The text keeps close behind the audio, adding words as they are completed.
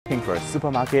looking for a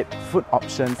supermarket, food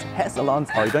options, hair salons,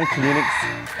 or even clinics,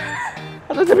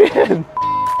 它在这边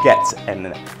get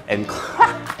an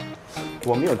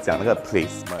我没有讲那个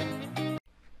placement.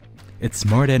 It's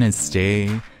more than a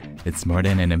stay, it's more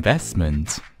than an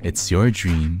investment, it's your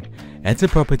dream. As a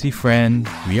property friend,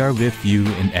 we are with you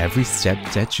in every step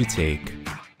that you take.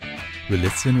 We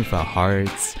listen with our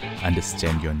hearts,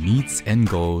 understand your needs and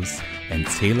goals, and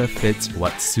tailor fit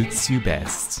what suits you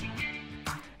best.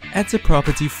 As a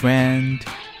property friend,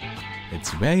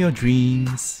 it's where your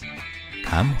dreams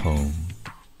come home.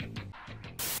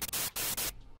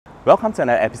 Welcome to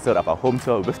another episode of our home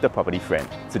tour with the property friend.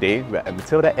 Today, we're at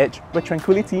Matilda Edge, where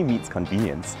tranquility meets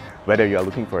convenience. Whether you're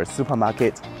looking for a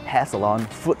supermarket, hair salon,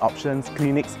 food options,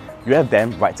 clinics, you have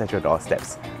them right at your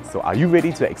doorsteps. So are you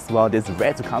ready to explore this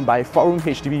rare to come by 4-room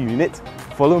HDB unit?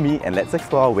 Follow me and let's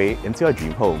explore our way into your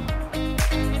dream home.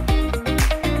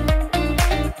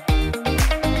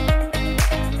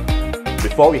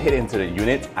 Before we head into the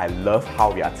unit, I love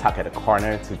how we are tucked at the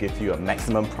corner to give you a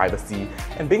maximum privacy,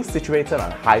 and being situated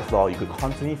on a high floor, you could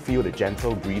constantly feel the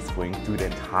gentle breeze flowing through the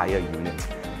entire unit.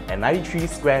 At 93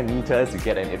 square meters, you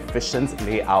get an efficient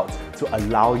layout to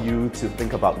allow you to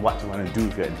think about what you want to do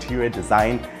with your interior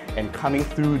design. And coming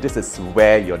through, this is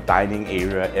where your dining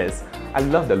area is. I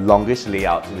love the longish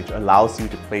layout, which allows you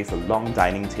to place a long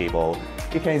dining table.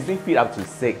 It can easily feed up to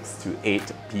 6 to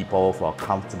 8 people for a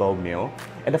comfortable meal.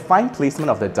 And the fine placement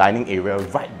of the dining area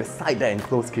right beside the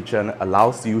enclosed kitchen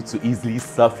allows you to easily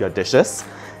serve your dishes.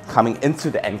 Coming into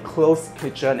the enclosed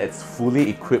kitchen, it's fully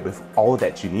equipped with all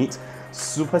that you need.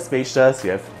 Super spacious,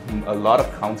 you have a lot of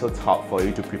countertop for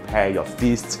you to prepare your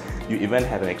feast. You even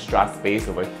have an extra space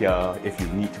over here if you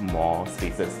need more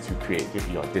spaces to create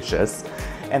your dishes.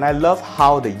 And I love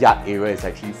how the yard area is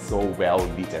actually so well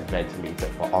lit and ventilated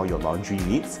for all your laundry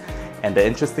needs. And the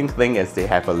interesting thing is they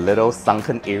have a little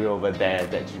sunken area over there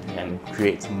that you can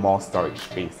create more storage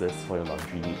spaces for your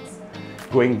laundry needs.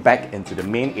 Going back into the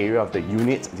main area of the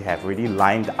unit, they have already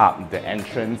lined up the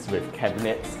entrance with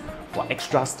cabinets for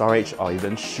extra storage or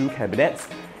even shoe cabinets.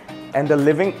 And the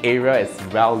living area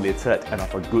is well littered and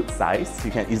of a good size.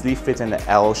 You can easily fit in an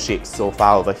L-shaped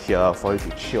sofa over here for you to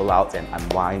chill out and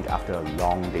unwind after a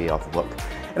long day of work.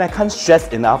 And I can't stress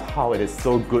enough how it is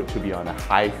so good to be on a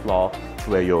high floor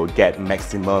where you'll get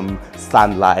maximum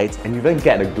sunlight and even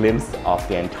get a glimpse of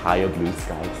the entire blue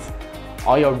skies.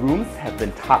 All your rooms have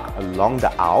been tucked along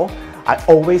the aisle. I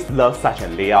always love such a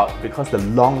layout because the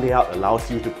long layout allows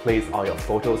you to place all your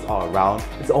photos all around.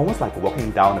 It's almost like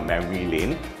walking down a memory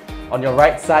lane. On your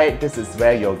right side, this is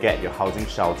where you'll get your housing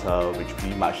shelter, which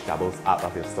pretty much doubles up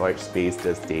of your storage space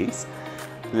these days.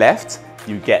 Left,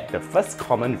 you get the first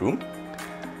common room.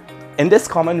 In this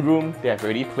common room, they have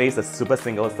already placed a super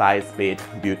single-sized bed,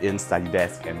 built-in study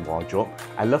desk and wardrobe.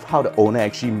 I love how the owner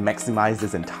actually maximized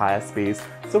this entire space,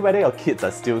 so whether your kids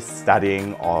are still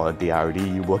studying or they are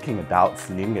already working adults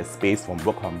needing a space from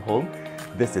work from home,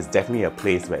 this is definitely a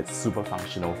place where it's super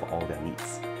functional for all their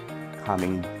needs.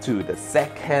 Coming to the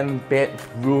second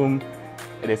bedroom,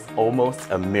 it is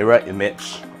almost a mirror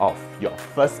image of your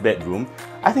first bedroom.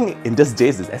 I think in these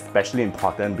days it's especially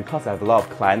important because I have a lot of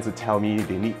clients who tell me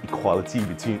they need equality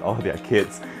between all their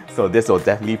kids. So this will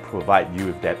definitely provide you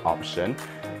with that option.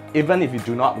 Even if you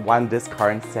do not want this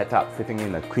current setup, fitting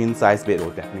in a queen size bed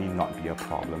will definitely not be a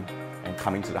problem. And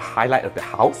coming to the highlight of the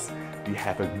house, we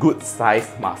have a good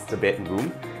sized master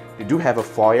bedroom. You do have a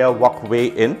foyer walkway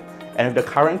in. And with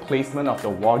the current placement of the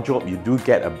wardrobe, you do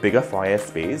get a bigger foyer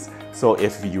space. So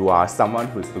if you are someone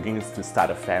who is looking to start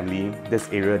a family, this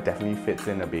area definitely fits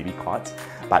in a baby cot.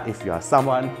 But if you are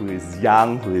someone who is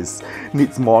young,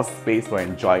 needs more space for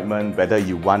enjoyment, whether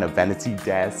you want a vanity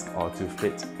desk or to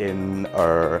fit in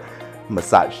a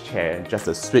massage chair, just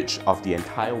a switch of the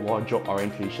entire wardrobe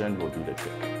orientation will do the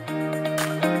trick.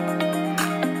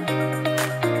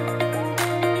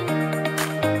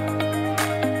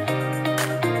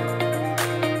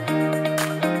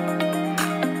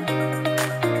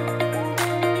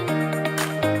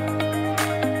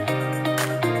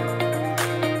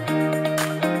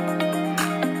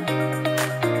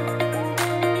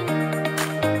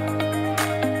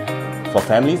 For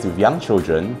families with young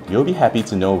children, you'll be happy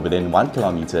to know within 1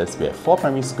 kilometer we have 4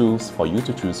 primary schools for you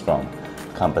to choose from.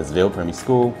 Compassville Primary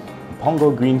School,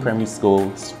 Punggol Green Primary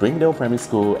School, Springdale Primary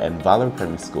School and Valor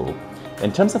Primary School.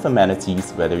 In terms of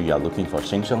amenities, whether you are looking for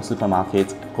Sheng supermarket,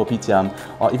 kopitiam,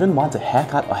 or even want a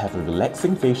haircut or have a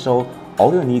relaxing facial,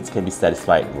 all your needs can be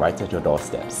satisfied right at your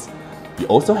doorsteps. We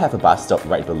also have a bus stop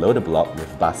right below the block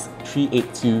with bus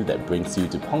 382 that brings you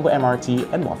to Punggol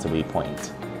MRT and Waterway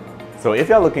Point. So if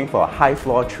you're looking for a high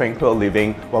floor, tranquil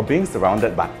living while being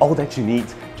surrounded by all that you need,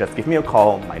 just give me a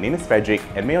call. My name is Frederick,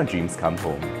 and may your dreams come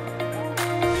home.